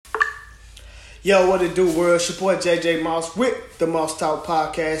Yo, what it do, world? It's your boy JJ Moss with the Moss Talk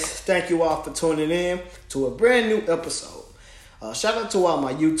Podcast. Thank you all for tuning in to a brand new episode. Shout out to all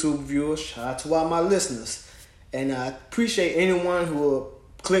my YouTube viewers. Shout out to all my listeners. And I appreciate anyone who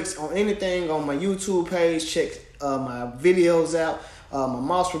clicks on anything on my YouTube page, checks my videos out, my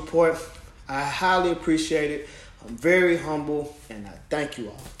Moss Report. I highly appreciate it. I'm very humble, and I thank you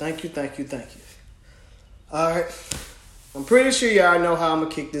all. Thank you. All right. I'm pretty sure y'all know how I'm going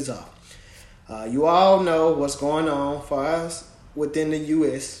to kick this off. You all know what's going on for us within the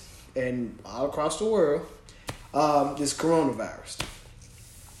U.S. and all across the world. This coronavirus.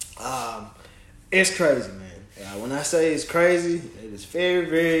 It's crazy, man. When I say it's crazy, it is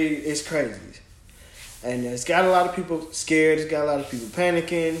it's crazy. And it's got a lot of people scared. It's got a lot of people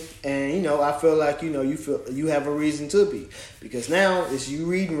panicking. And, I feel like, you have a reason to be. Because now it's you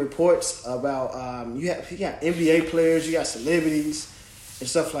reading reports about, you got NBA players, you got celebrities and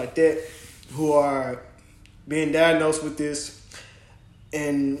stuff like that who are being diagnosed with this.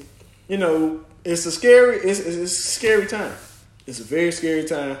 And, it's a scary time. It's a very scary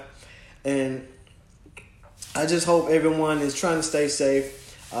time. And I just hope everyone is trying to stay safe.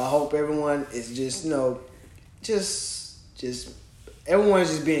 I hope everyone is just everyone is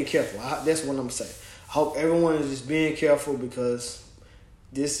just being careful. That's what I'm saying. I hope everyone is just being careful because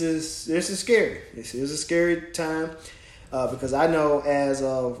this is scary. This is a scary time because I know as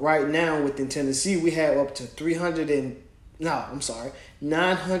of right now within Tennessee we have up to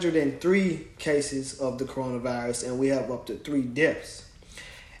 903 cases of the coronavirus and we have up to 3 deaths,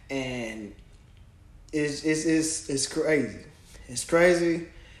 and it's crazy. It's crazy.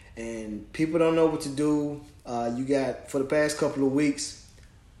 And people don't know what to do. You got, for the past couple of weeks,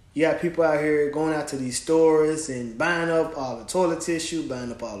 you got people out here going out to these stores and buying up all the toilet tissue,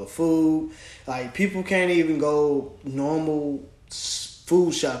 buying up all the food. Like, people can't even go normal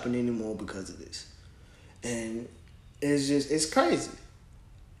food shopping anymore because of this. And it's crazy.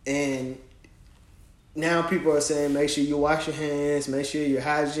 And now people are saying, make sure you wash your hands, make sure your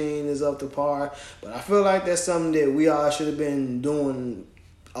hygiene is up to par. But I feel like that's something that we all should have been doing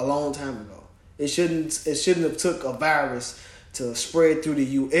a long time ago. It shouldn't have took a virus to spread through the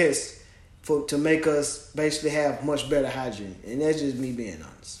U.S. to make us basically have much better hygiene. And that's just me being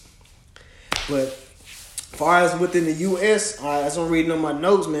honest. But as far as within the U.S., as I'm reading on my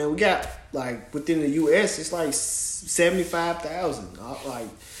notes, man, we got, like, within the U.S., it's like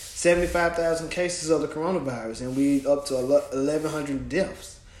 75,000 cases of the coronavirus, and we up to 1,100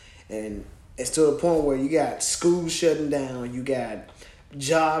 deaths. And it's to the point where you got schools shutting down, you got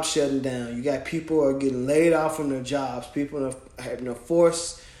jobs shutting down, you got people are getting laid off from their jobs, people are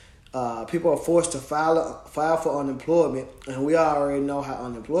forced to file for unemployment, and we already know how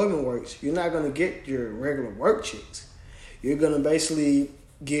unemployment works. You're not going to get your regular work checks. You're going to basically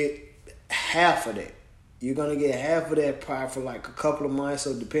get half of that. You're going to get half of that probably for like a couple of months,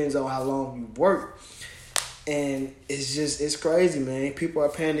 so it depends on how long you work. And it's crazy, man. People are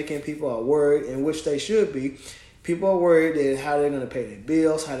panicking, people are worried, and which they should be. People are worried that how they're going to pay their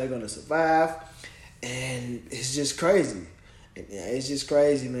bills, how they're going to survive, and it's just crazy. It's just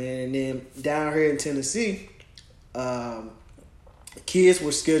crazy, man. And then down here in Tennessee, kids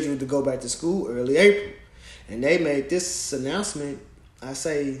were scheduled to go back to school early April, and they made this announcement, I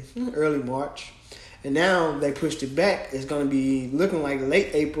say early March, and now they pushed it back. It's going to be looking like late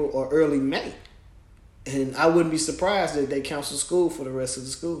April or early May, and I wouldn't be surprised if they cancel school for the rest of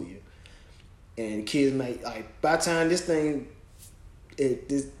the school year. And kids might, like, by the time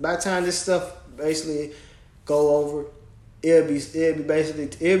this stuff basically go over, it'll be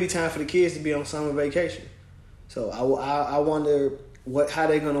time for the kids to be on summer vacation. So I wonder how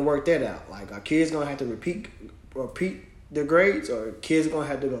they're gonna work that out. Like, are kids gonna have to repeat their grades, or kids are gonna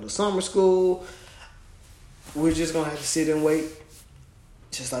have to go to summer school? We're just gonna have to sit and wait,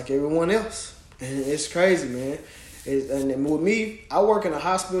 just like everyone else. And it's crazy, man. And with me, I work in a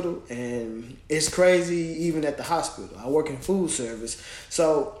hospital, and it's crazy even at the hospital. I work in food service,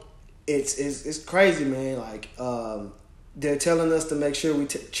 so it's crazy, man. Like, they're telling us to make sure we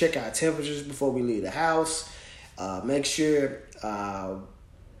check our temperatures before we leave the house. Make sure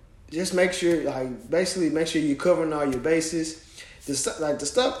you're covering all your bases. The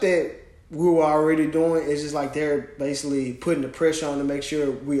stuff that we were already doing is just like they're basically putting the pressure on to make sure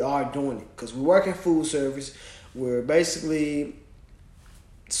we are doing it, because we work in food service. We're basically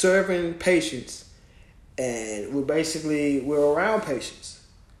serving patients, and we're around patients,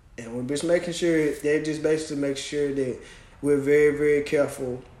 and we're just making sure that we're very, very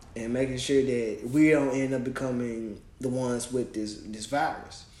careful and making sure that we don't end up becoming the ones with this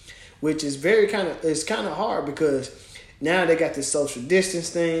virus, which is kind of hard because now they got this social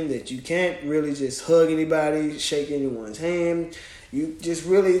distance thing that you can't really just hug anybody, shake anyone's hand. You just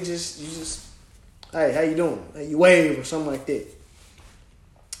really just hey, how you doing? Hey, you wave or something like that.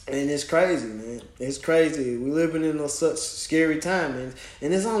 And it's crazy, man. It's crazy. We're living in such scary time, and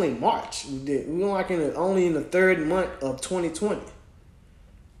it's only March. We're like only in the third month of 2020.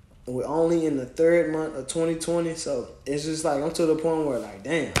 We're only in the third month of 2020, so it's just like I'm to the point where like,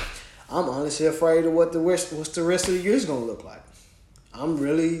 damn, I'm honestly afraid of what's the rest of the year is gonna look like. I'm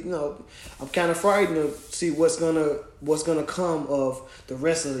really, I'm kind of frightened to see what's gonna come of the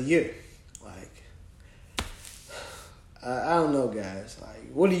rest of the year. Like, I don't know, guys.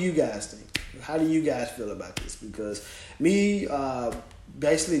 Like, what do you guys think? How do you guys feel about this? Because me,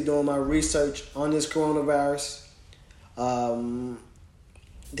 basically doing my research on this coronavirus,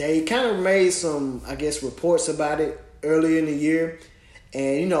 they kind of made some, I guess, reports about it earlier in the year.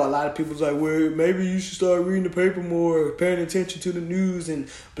 And, a lot of people's like, well, maybe you should start reading the paper more, paying attention to the news and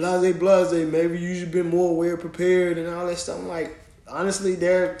blase. Maybe you should be more well prepared and all that stuff. I'm like, honestly,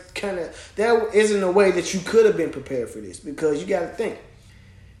 there isn't a way that you could have been prepared for this, because you got to think.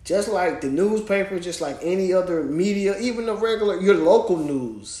 Just like the newspaper, just like any other media, even your local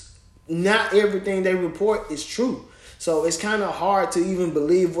news, not everything they report is true. So it's kind of hard to even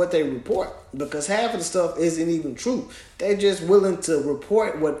believe what they report, because half of the stuff isn't even true. They're just willing to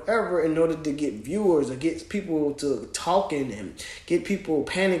report whatever in order to get viewers or get people to talking and get people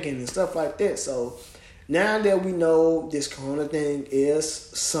panicking and stuff like that. So now that we know this corona thing is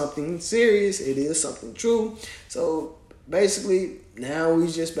something serious, it is something true. So basically, now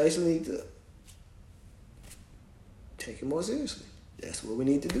we just basically need to take it more seriously. That's what we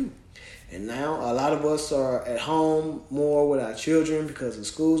need to do. And now a lot of us are at home more with our children because the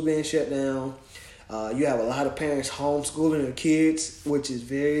school's being shut down. You have a lot of parents homeschooling their kids, which is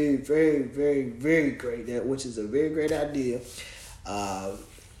very, very, very, very great. Which is a very great idea.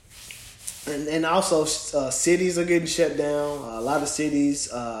 And also cities are getting shut down. A lot of cities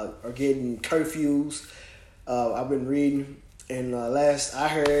are getting curfews. I've been reading, and last I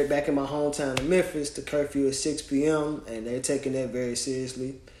heard, back in my hometown of Memphis, the curfew is 6 p.m. and they're taking that very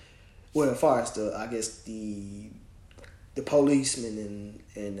seriously. Well, as far as the policeman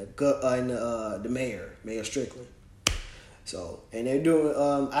and the Mayor Strickland. So, and they're doing.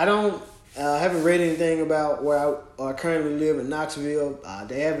 I haven't read anything about where I currently live in Knoxville.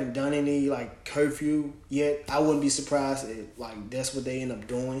 They haven't done any like curfew yet. I wouldn't be surprised if that's what they end up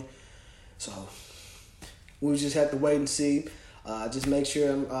doing. So we'll just have to wait and see. Just make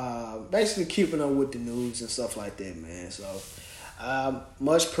sure I'm basically keeping up with the news and stuff like that, man. So.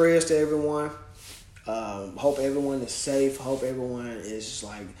 Much prayers to everyone. Hope everyone is safe. Hope everyone is just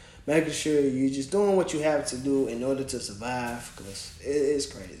making sure you're just doing what you have to do in order to survive, because it's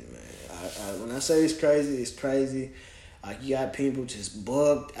crazy, man. When I say it's crazy, it's crazy. You got people just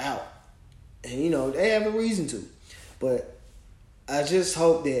bugged out, and they have a reason to. But I just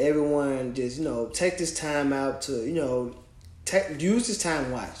hope that everyone just take this time out to use this time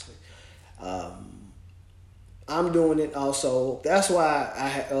wisely. I'm doing it also. That's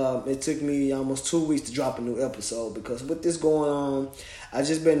why it took me almost 2 weeks to drop a new episode, because with this going on, I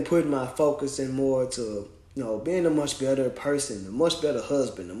just been putting my focus in more to being a much better person, a much better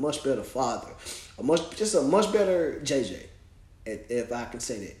husband, a much better father, a much better JJ, if I can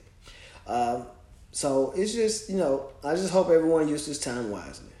say that. So it's just I just hope everyone uses this time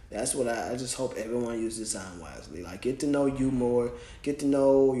wisely. That's what I just hope everyone uses time wisely. Get to know you more, get to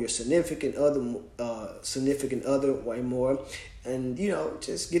know your significant other way more, and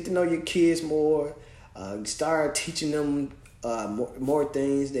just get to know your kids more. Start teaching them more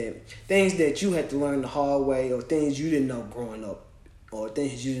things that you had to learn the hard way, or things you didn't know growing up, or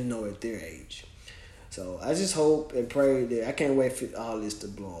things you didn't know at their age. So I just hope and pray that I can't wait for all this to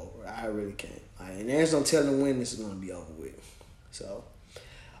blow over. I really can't. And there's no telling when this is going to be over with. So.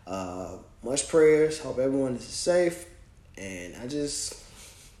 Much prayers. Hope everyone is safe, and I just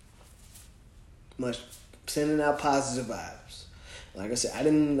sending out positive vibes. Like I said, I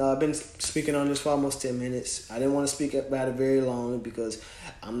didn't been speaking on this for almost 10 minutes. I didn't want to speak about it very long, because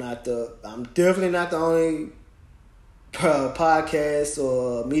I'm definitely not the only podcast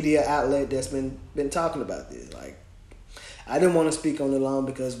or media outlet that's been talking about this. I didn't want to speak on it long,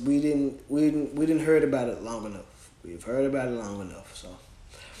 because we didn't heard about it long enough. We've heard about it long enough, so.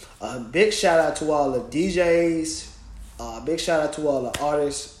 Big shout out to all the DJs. Big shout out to all the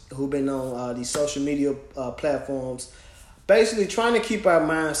artists who've been on these social media platforms, basically trying to keep our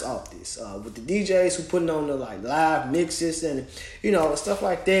minds off this. With the DJs who putting on the live mixes and stuff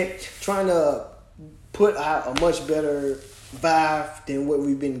like that, trying to put out a much better vibe than what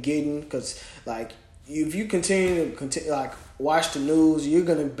we've been getting. Because if you continue to like watch the news, you're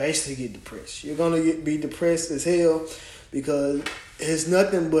gonna basically get depressed. You're gonna be depressed as hell because it's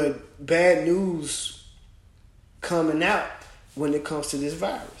nothing but bad news coming out when it comes to this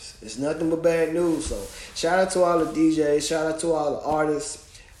virus. It's nothing but bad news. So shout out to all the DJs, shout out to all the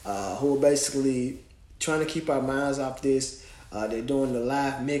artists who are basically trying to keep our minds off this. They're doing the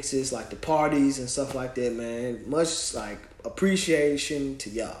live mixes, like the parties and stuff like that, man. Much like appreciation to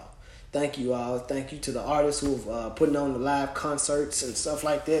y'all. Thank you all. Thank you to the artists who've putting on the live concerts and stuff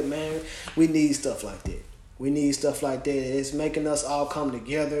like that, man. We need stuff like that. We need stuff like that. It's making us all come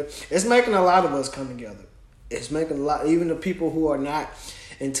together. It's making a lot of us come together. It's making a lot, even the people who are not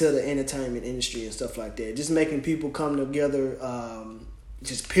into the entertainment industry and stuff like that. Just making people come together,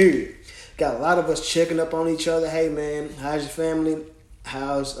 just period. Got a lot of us checking up on each other. Hey, man, how's your family?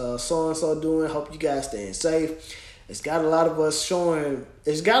 How's so-and-so doing? Hope you guys staying safe. It's got a lot of us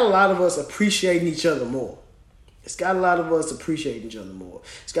appreciating each other more. It's got a lot of us appreciating each other more.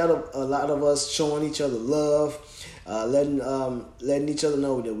 It's got a lot of us showing each other love, letting each other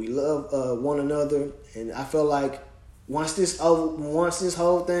know that we love one another. And I feel like once this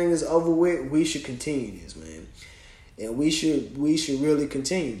whole thing is over with, we should continue this, man. And we should really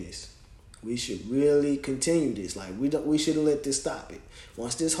continue this. We should really continue this. Like we shouldn't let this stop it.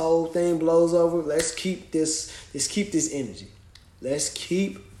 Once this whole thing blows over, let's keep this energy. Let's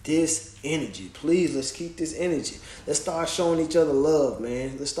keep this energy. Please, let's keep this energy. Let's start showing each other love,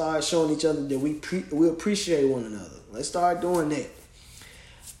 man. Let's start showing each other that we appreciate one another. Let's start doing that.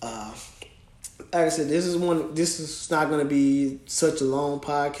 Like I said, this is not going to be such a long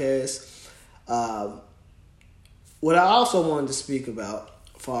podcast. What I also wanted to speak about,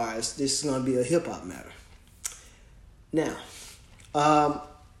 as far as this is going to be a hip hop matter. Now, I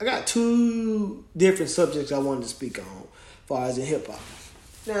got two different subjects I wanted to speak on, as far as in hip hop.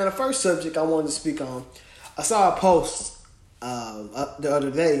 Now, the first subject I wanted to speak on, I saw a post the other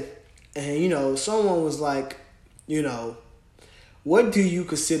day, and someone was like, what do you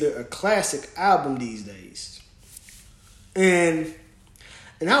consider a classic album these days? And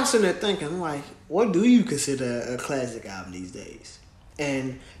I was sitting there thinking, I'm like, what do you consider a classic album these days?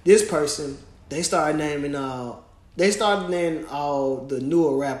 And this person, they started naming all the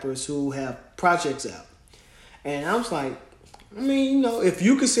newer rappers who have projects out. And I was like, if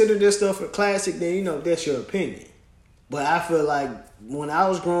you consider this stuff a classic, then, that's your opinion. But I feel like when I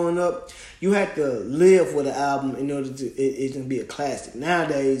was growing up, you had to live with an album in order to it can be a classic.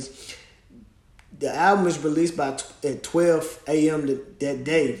 Nowadays, the album is released at 12 a.m. that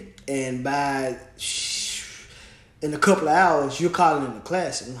day, and in a couple of hours, you're calling it a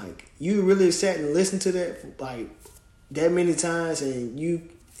classic. I'm like, you really sat and listened to that like that many times, and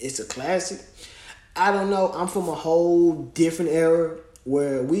it's a classic? I don't know. I'm from a whole different era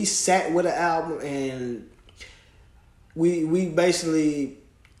where we sat with an album and we basically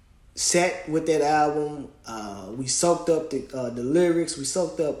sat with that album. We soaked up the lyrics. We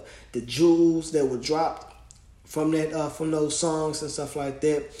soaked up the jewels that were dropped from those songs and stuff like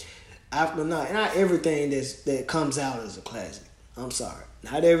that. Not everything that comes out is a classic. I'm sorry.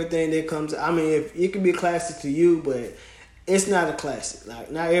 Not everything that comes. If it can be a classic to you, but it's not a classic.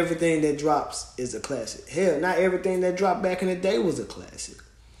 Like, not everything that drops is a classic. Hell, not everything that dropped back in the day was a classic.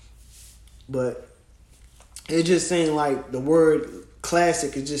 But it just seemed like the word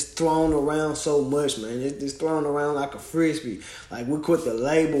classic is just thrown around so much, man. It's just thrown around like a frisbee. Like, we put the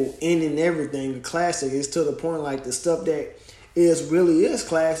label in and everything. The classic is to the point like the stuff that really is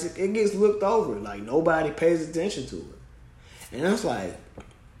classic, it gets looked over. Like, nobody pays attention to it. And that's like,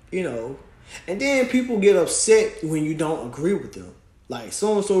 and then people get upset when you don't agree with them. Like,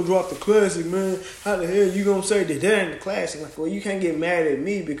 so-and-so dropped the classic, man. How the hell you gonna say that ain't the classic? Like, well, you can't get mad at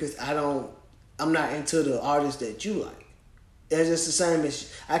me because I'm not into the artist that you like. It's just the same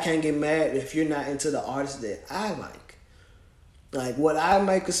as I can't get mad if you're not into the artist that I like. Like, what I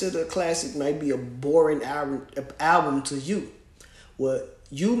might consider a classic may be a boring album to you. What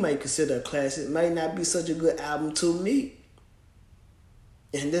you may consider a classic may not be such a good album to me.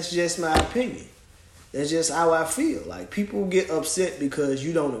 And that's just my opinion. That's just how I feel. Like, people get upset because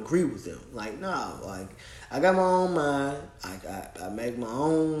you don't agree with them. Like, nah, like, I got my own mind. I make my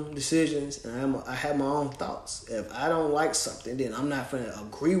own decisions, and I have my own thoughts. If I don't like something, then I'm not going to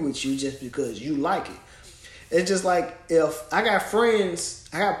agree with you just because you like it. It's just like if I got friends,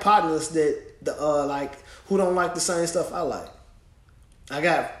 I got partners that who don't like the same stuff I like. I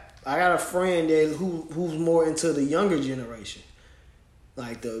got a friend who's more into the younger generation.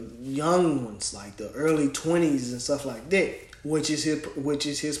 Like the young ones, like the early 20s and stuff like that, which is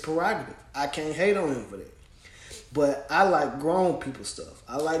his prerogative. I can't hate on him for that. But I like grown people stuff.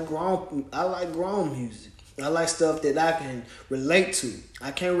 I like grown music. I like stuff that I can relate to.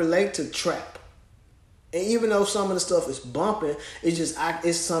 I can't relate to trap. And even though some of the stuff is bumping,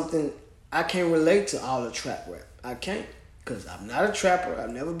 it's something I can't relate to all the trap rap. I can't, because I'm not a trapper.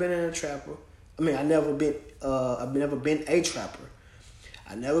 I've never been in a trapper. I mean, I've never been a trapper.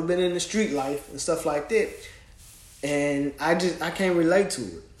 I've never been in the street life and stuff like that. And I can't relate to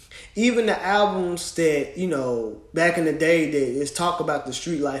it. Even the albums that, back in the day that is talk about the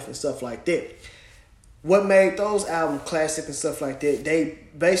street life and stuff like that, what made those albums classic and stuff like that, they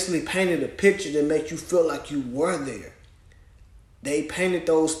basically painted a picture that make you feel like you were there. They painted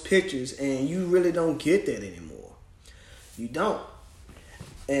those pictures, and you really don't get that anymore. You don't.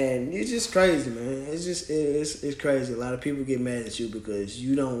 And it's just crazy, man. It's crazy. A lot of people get mad at you because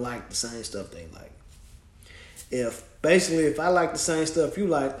you don't like the same stuff they like. If I like the same stuff you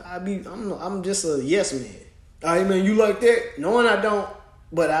like, I'm just a yes man. All right, man, you like that? Knowing I don't,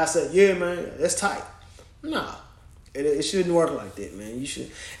 but I said, yeah, man, that's tight. Nah, it shouldn't work like that, man.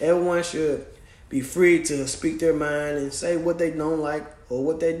 Everyone should be free to speak their mind and say what they don't like or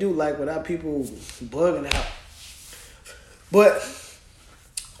what they do like without people bugging out. But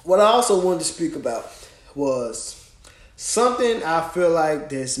what I also wanted to speak about was something I feel like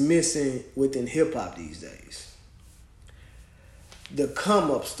that's missing within hip hop these days. The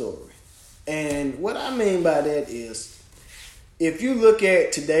come up story. And what I mean by that is, if you look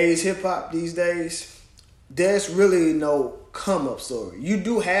at today's hip hop these days, there's really no come up story. You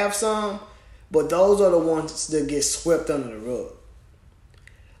do have some, but those are the ones that get swept under the rug.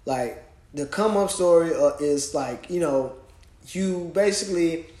 Like, the come up story is like, you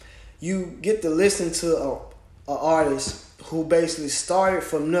get to listen to an artist who basically started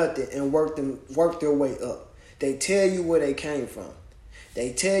from nothing and worked their way up. They tell you where they came from.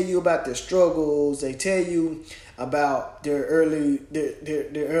 They tell you about their struggles. They tell you about their early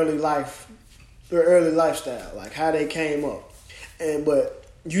lifestyle, like how they came up. But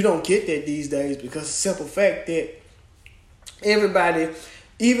you don't get that these days because of the simple fact that everybody,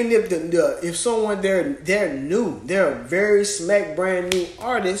 even if someone they're new, they're a very smack brand new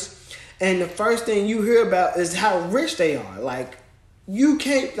artist, and the first thing you hear about is how rich they are. Like, you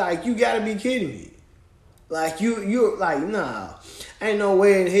can't, like, you gotta be kidding me. Like, you're like, nah, ain't no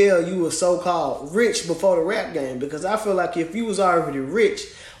way in hell you were so-called rich before the rap game, because I feel like if you was already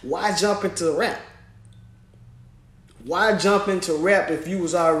rich, why jump into rap? Why jump into rap if you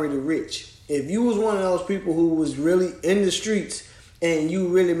was already rich? If you was one of those people who was really in the streets and you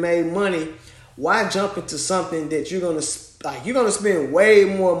really made money, why jump into something that you're gonna spend way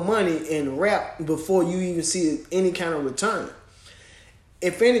more money in rap before you even see any kind of return?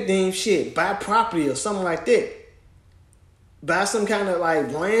 If anything, shit, buy property or something like that. Buy some kind of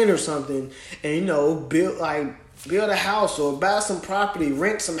like land or something, and build a house or buy some property,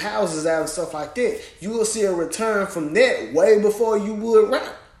 rent some houses out and stuff like that. You will see a return from that way before you would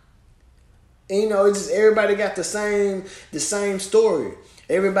rap. And it's just everybody got the same story.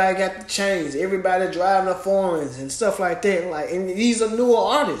 Everybody got the chains. Everybody driving the foreigns and stuff like that. And these are newer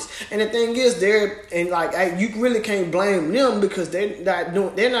artists. And the thing is, you really can't blame them because they're not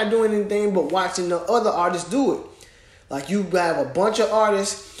doing anything but watching the other artists do it. Like, you have a bunch of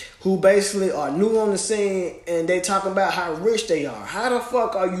artists who basically are new on the scene and they talking about how rich they are. How the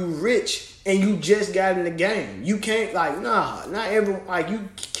fuck are you rich and you just got in the game? You can't, not everyone,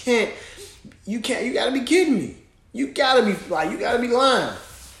 you gotta be kidding me. You gotta be lying.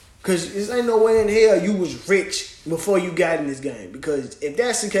 Cause there ain't no way in hell you was rich before you got in this game. Because if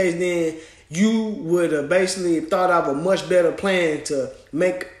that's the case, then you would have basically thought of a much better plan to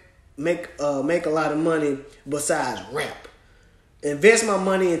make a lot of money besides rap. Invest my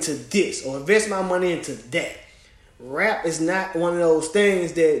money into this or invest my money into that. Rap is not one of those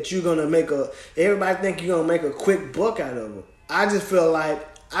things that you're gonna everybody think you're gonna make a quick buck out of it. I just feel like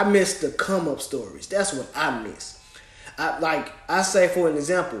I miss the come up stories. That's what I miss. I say, for an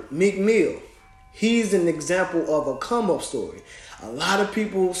example, Meek Mill. He's an example of a come up story. A lot of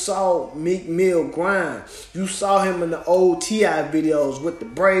people saw Meek Mill grind. You saw him in the old T.I. videos with the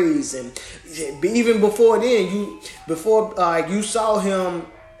braids, and even before then, you saw him.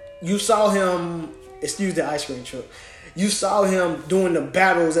 Excuse the ice cream truck. You saw him doing the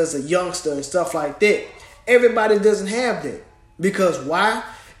battles as a youngster and stuff like that. Everybody doesn't have that because why?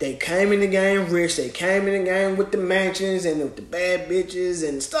 They came in the game rich. They came in the game with the mansions and with the bad bitches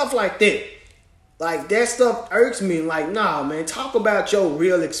and stuff like that. Like, that stuff irks me. Like, nah, man, talk about your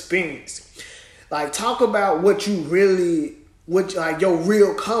real experience. Like, talk about your real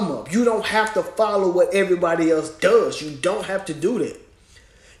come up. You don't have to follow what everybody else does. You don't have to do that.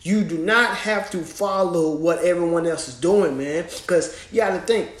 You do not have to follow what everyone else is doing, man. Because you got to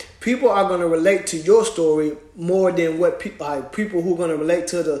think, people are going to relate to your story more than what people who are going to relate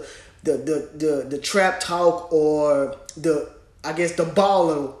to the trap talk or the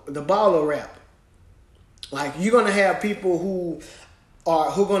baller rap. Like, you're going to have people who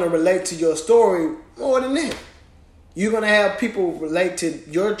are going to relate to your story more than that. You're going to have people relate to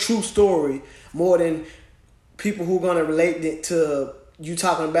your true story more than people who are going to relate it to you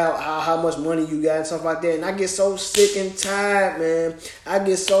talking about how much money you got and stuff like that. And I get so sick and tired, man. I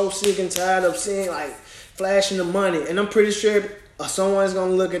get so sick and tired of seeing, like, flashing the money. And I'm pretty sure someone's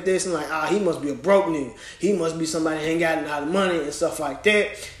going to look at this and like, he must be a broke nigga. He must be somebody who ain't got a lot of money and stuff like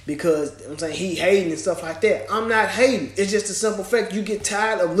that because, I'm saying, he hating and stuff like that. I'm not hating. It's just a simple fact. You get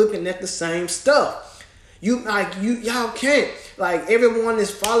tired of looking at the same stuff. Y'all can't. Like, everyone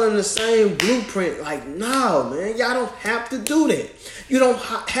is following the same blueprint. Like, no, man. Y'all don't have to do that. You don't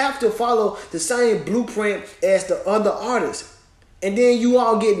have to follow the same blueprint as the other artists. And then you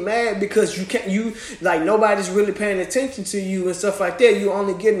all get mad because nobody's really paying attention to you and stuff like that. You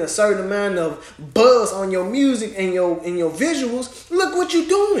only getting a certain amount of buzz on your music and your visuals. Look what you're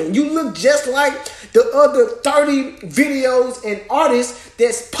doing. You look just like the other 30 videos and artists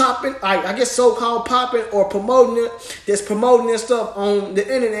that's popping, I guess so-called popping or promoting it, that's promoting their stuff on the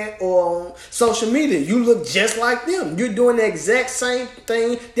internet or on social media. You look just like them. You're doing the exact same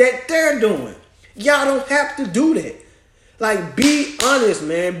thing that they're doing. Y'all don't have to do that. Like, be honest,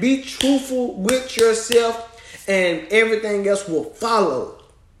 man. Be truthful with yourself, and everything else will follow.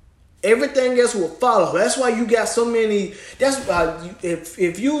 Everything else will follow. That's why you got so many. That's why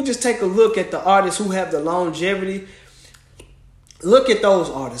if you just take a look at the artists who have the longevity, look at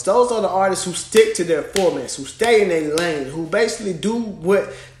those artists. Those are the artists who stick to their formats, who stay in their lane, who basically do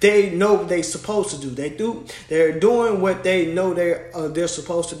what they know they're supposed to do. They're doing what they know they're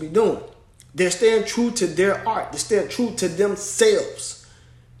supposed to be doing. They're staying true to their art. They're staying true to themselves.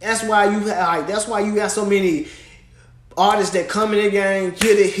 That's why you got so many artists that come in the game,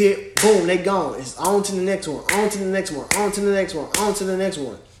 get a hit, boom, they gone. It's on to the next one, on to the next one, on to the next one, on to the next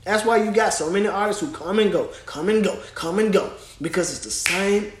one. That's why you got so many artists who come and go, come and go, come and go. Because it's the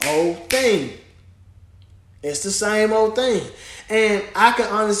same old thing. It's the same old thing. And I can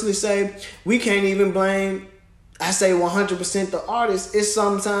honestly say we can't even blame, I say 100% the artists. It's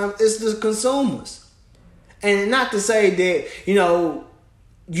sometimes it's the consumers. And not to say that,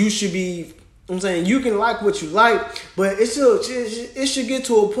 you should be, I'm saying you can like what you like, but it should get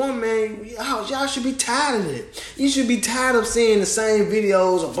to a point, man, y'all should be tired of it. You should be tired of seeing the same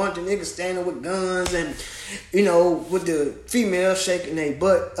videos, a bunch of niggas standing with guns and, with the females shaking their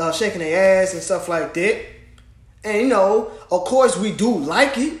butt, shaking their ass and stuff like that. And, of course we do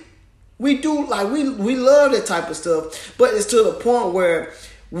like it. We do, we love that type of stuff, but it's to the point where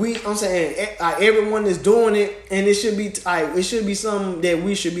everyone is doing it, and it should be something that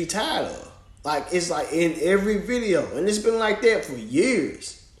we should be tired of. Like, it's like in every video, and it's been like that for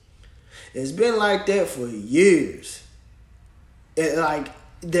years. It's been like that for years.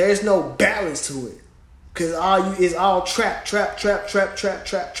 There's no balance to it, cause it's all trap.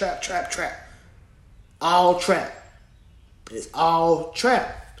 All trap. It's all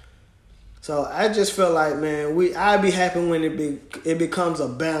trap. So I just feel like, man, I'd be happy when it becomes a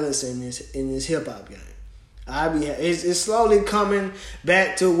balance in this hip hop game. It's slowly coming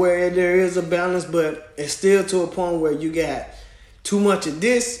back to where there is a balance, but it's still to a point where you got too much of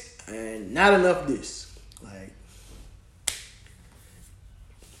this and not enough of this. Like,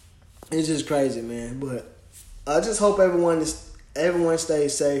 it's just crazy, man. But I just hope everyone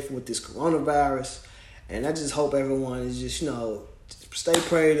stays safe with this coronavirus, and I just hope everyone is just stay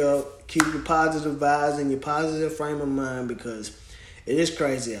prayed up. Keep your positive vibes and your positive frame of mind, because it is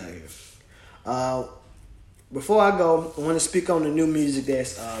crazy out here. Before I go, I want to speak on the new music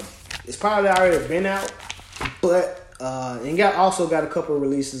that's it's probably already been out, but also got a couple of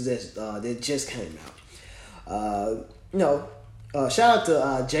releases that just came out. Shout out to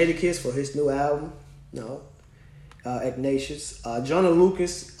Jadakiss for his new album. Ignatius. Jonah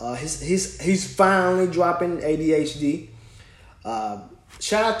Lucas. He's finally dropping ADHD.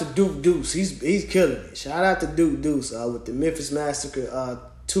 Shout out to Duke Deuce. He's killing it. Shout out to Duke Deuce with the Memphis Massacre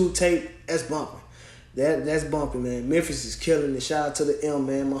 2 tape. That's bumping. That's bumping, man. Memphis is killing it. Shout out to the M,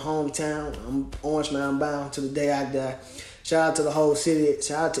 man. My hometown. I'm Orange Mountain bound to the day I die. Shout out to the whole city.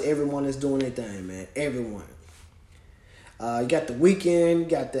 Shout out to everyone that's doing their thing, man. Everyone. You got The Weeknd. You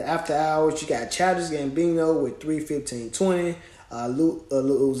got the After Hours. You got Childish Gambino with 3:15:20. Lil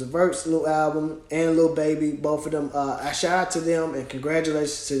Uzi Vert's new album and Lil Baby, both of them. I shout out to them and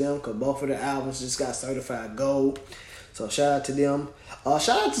congratulations to them, because both of their albums just got certified gold. So shout out to them.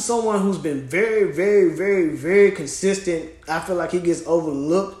 Shout out to someone who's been very, very, very, very consistent. I feel like he gets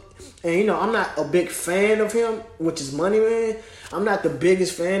overlooked. And, I'm not a big fan of him, which is Money Man. I'm not the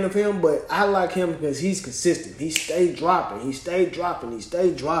biggest fan of him, but I like him because he's consistent. He stayed dropping.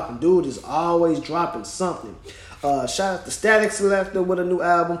 Dude is always dropping something. Shout out to Static Selector with a new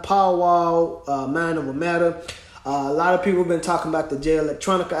album, Power Wall, Mind Over Matter. A lot of people have been talking about the Jay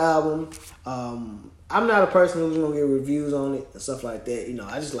Electronica album. I'm not a person who's going to give reviews on it and stuff like that.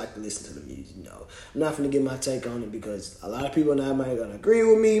 I just like to listen to the music, I'm not going to get my take on it because a lot of people not going to agree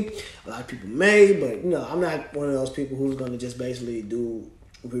with me. A lot of people may, but, I'm not one of those people who's going to just basically do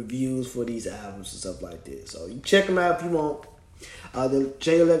reviews for these albums and stuff like that. So you check them out if you want. The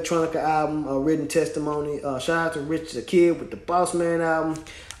Jay Electronica album, Written Testimony. Shout out to Rich the Kid with the Boss Man album.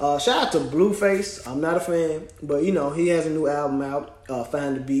 Shout out to Blueface. I'm not a fan, but he has a new album out,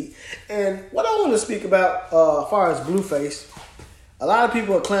 Find the Beat. And what I want to speak about as far as Blueface, a lot of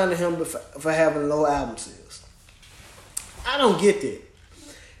people are clowning him for having low album sales. I don't get that.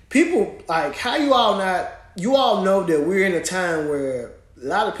 People, how you all know that we're in a time where a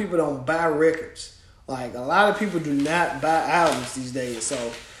lot of people don't buy records. A lot of people do not buy albums these days. So,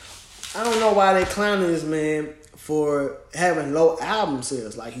 I don't know why they clowning this man for having low album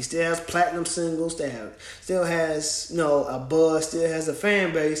sales. He still has platinum singles. Still has, a buzz. Still has a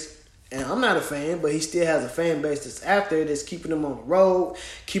fan base. And I'm not a fan, but he still has a fan base that's out there that's keeping him on the road,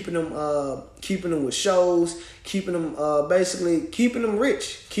 keeping him with shows, keeping him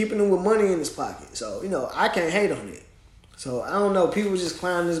rich, keeping him with money in his pocket. So, I can't hate on it. So, I don't know. People just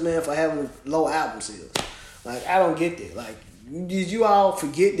clown this man for having low album sales. I don't get that. Did you all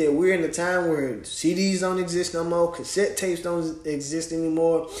forget that we're in a time where CDs don't exist no more, cassette tapes don't exist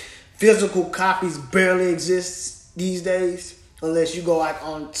anymore, physical copies barely exist these days, unless you go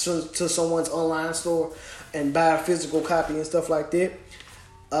on to someone's online store and buy a physical copy and stuff like that.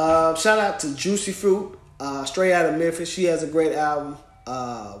 Shout out to Juicy Fruit, straight out of Memphis. She has a great album,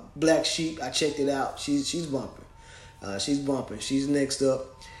 Black Sheep. I checked it out. She's bumping. She's next up.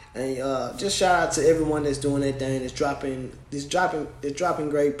 And just shout out to everyone that's doing their thing. It's dropping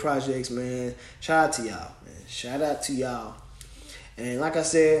great projects, man. Shout out to y'all, man. Shout out to y'all. And like I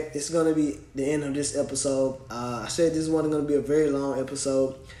said, it's gonna be the end of this episode. I said this wasn't gonna be a very long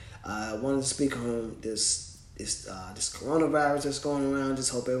episode. I wanted to speak on this coronavirus that's going around.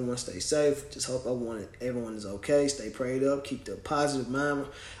 Just hope everyone stays safe. Just hope everyone is okay. Stay prayed up. Keep the positive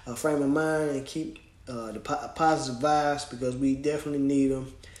frame of mind, and keep the positive vibes because we definitely need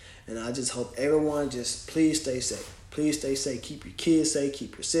them. And I just hope everyone just please stay safe. Please stay safe. Keep your kids safe.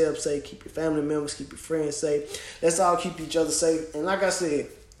 Keep yourself safe. Keep your family members. Keep your friends safe. Let's all keep each other safe. And like I said,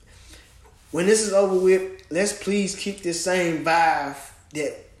 when this is over with, let's please keep this same vibe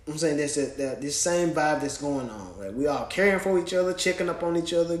this same vibe that's going on. Right? We all caring for each other, checking up on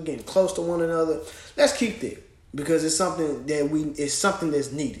each other, getting close to one another. Let's keep that because it's something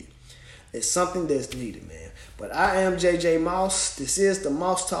that's needed. It's something that's needed, man. But I am JJ Moss. This is the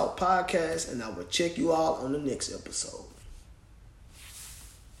Moss Talk Podcast, and I will check you all on the next episode.